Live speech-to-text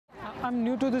I'm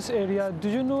new to this area. Do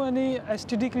you know any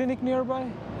STD clinic nearby?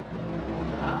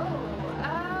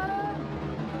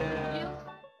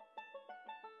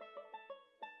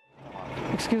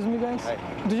 Excuse me, guys. Hi.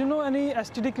 Do you know any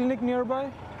STD clinic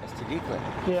nearby? STD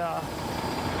Clinic? Yeah.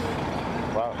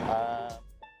 Wow.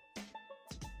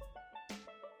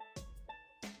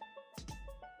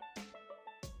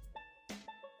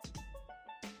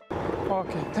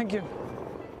 Okay, thank you.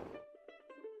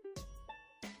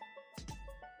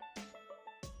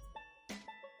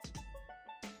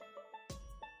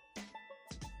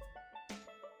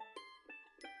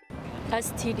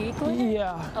 STD Clinic?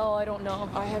 Yeah. Oh, I don't know.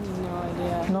 I have no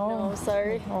idea. No? No,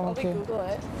 sorry. Oh, okay. Probably Google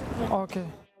it. Okay.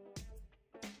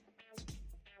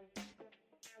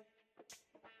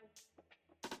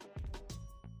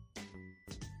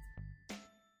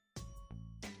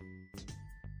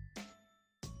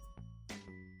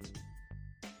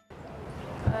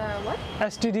 What?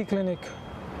 STD clinic.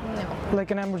 No.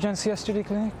 Like an emergency STD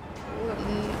clinic?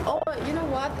 Oh, you know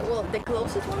what? Well, the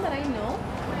closest one that I know,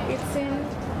 it's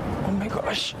in Oh my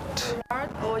gosh.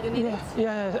 Oh, you need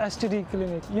Yeah, STD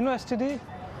clinic. You know STD?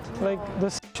 Like the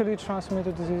sexually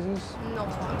transmitted diseases? No,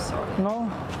 I'm sorry.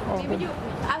 No? Maybe Okay. you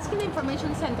ask in the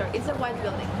information center. It's a white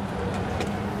building.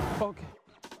 Okay.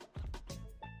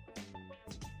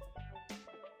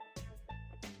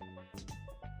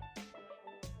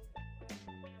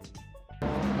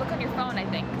 Look on your phone, I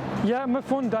think. Yeah, my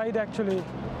phone died actually.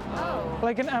 Oh.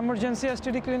 Like an emergency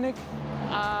STD clinic?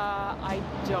 I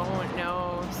don't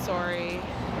know. Sorry.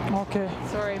 Okay.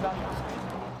 Sorry about that.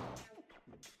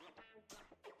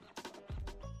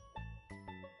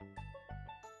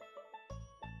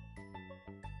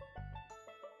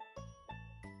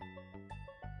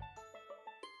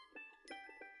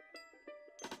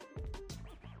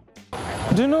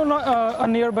 Do you know a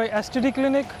nearby STD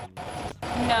clinic?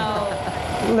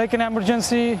 No. Like an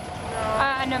emergency?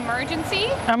 An emergency?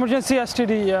 Emergency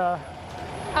STD, yeah.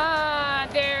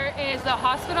 There is a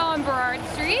hospital on Burrard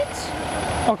Street.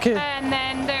 Okay. And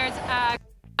then there's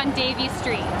on Davie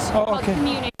Street. Oh, Called okay.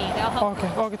 Community. They'll help. Okay,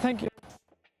 okay, thank you.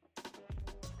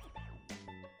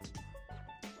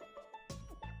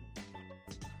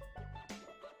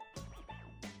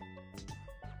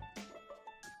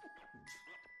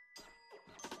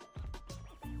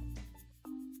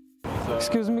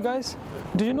 Excuse me, guys.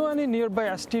 Do you know any nearby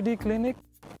STD clinic?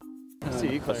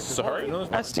 STD Clinic. Sorry?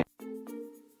 STD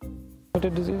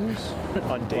diseases?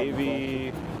 On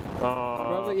Davie.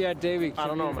 Probably, yeah, Davie. I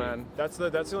don't know, man. That's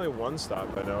the only one stop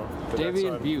I know. But Davie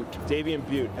that's and Butte. Davie and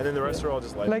Butte, and then the rest are all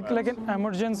just Like an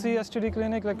emergency STD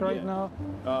clinic, like right Yeah.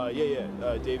 now?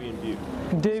 Davie and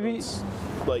Butte. Davie. So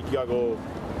like you gotta go.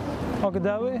 Okay,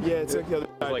 that way? Yeah, it's like the other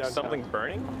side Like downtown. something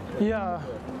burning? Yeah,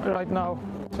 right now.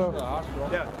 So.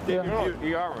 Yeah, Davie Yeah. and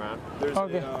Butte. ER, man. There's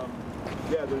Okay.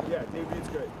 Davie and Butte's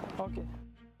great. Okay.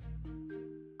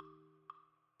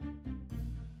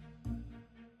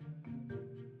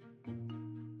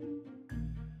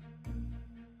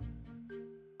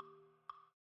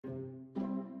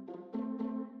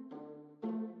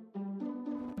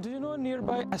 Do you know a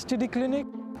nearby STD clinic?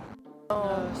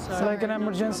 Oh, It's like an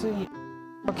emergency?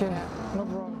 Okay, no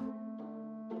problem.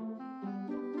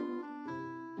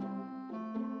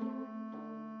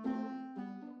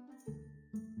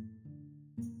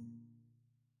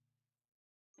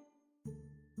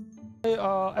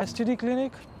 STD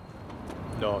clinic?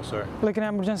 No, sir. Like an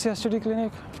emergency STD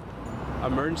clinic?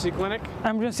 Emergency clinic?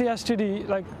 Emergency STD,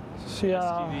 like, yeah.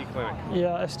 STD clinic.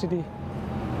 Yeah, STD.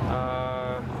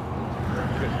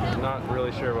 Not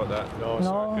really sure about that. No,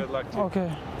 No? sir. Good luck to you.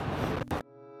 Okay.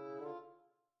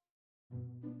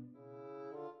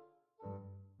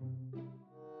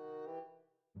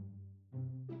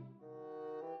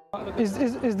 Is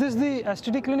this the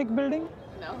STD clinic building?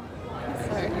 No.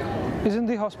 Sorry. Isn't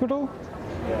the hospital?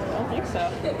 I don't think so.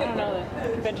 I don't know the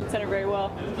convention center very well.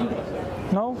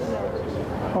 No?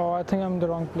 Oh, I think I'm in the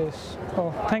wrong place.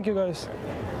 Oh, thank you guys.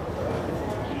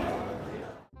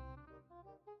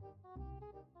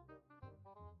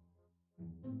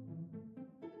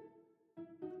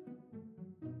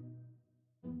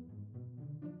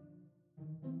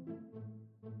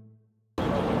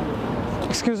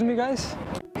 Excuse me, guys.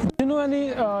 Do you know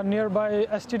any nearby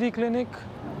STD clinic?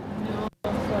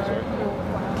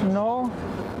 No.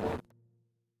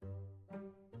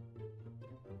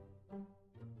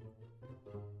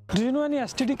 Do you know any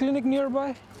STD clinic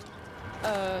nearby?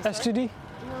 STD?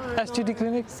 No, STD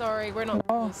clinic? Sorry, we're not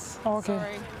Oh, close. okay.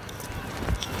 Sorry.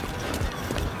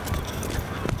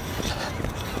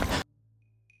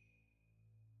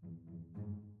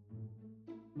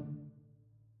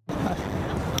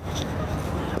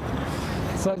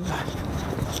 So,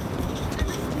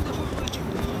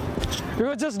 We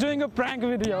were just doing a prank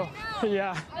video.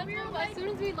 Yeah. As soon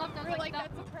as we left, I was like,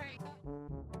 that's a prank.